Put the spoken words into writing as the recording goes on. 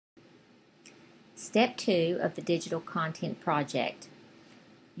Step 2 of the digital content project.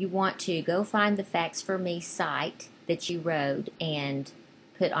 You want to go find the Facts for Me site that you wrote and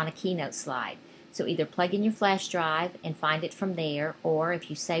put on a Keynote slide. So either plug in your flash drive and find it from there, or if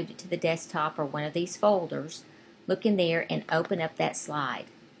you saved it to the desktop or one of these folders, look in there and open up that slide.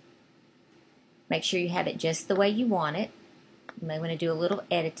 Make sure you have it just the way you want it. You may want to do a little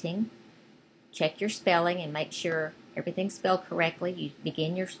editing. Check your spelling and make sure everything's spelled correctly. You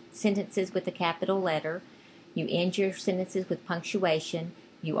begin your sentences with a capital letter. You end your sentences with punctuation.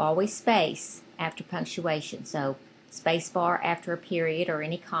 You always space after punctuation, so space bar after a period or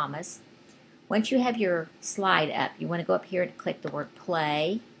any commas. Once you have your slide up, you want to go up here and click the word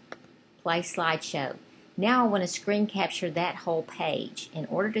play slideshow. Now I want to screen capture that whole page. In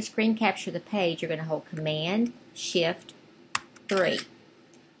order to screen capture the page, you're going to hold Command Shift 3.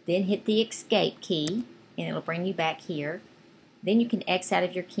 Then hit the escape key and it'll bring you back here. Then you can X out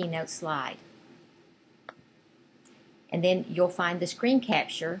of your Keynote slide. And then you'll find the screen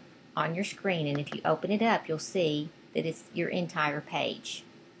capture on your screen, and if you open it up, you'll see that it's your entire page.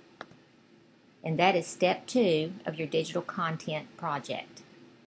 And that is step 2 of your digital content project.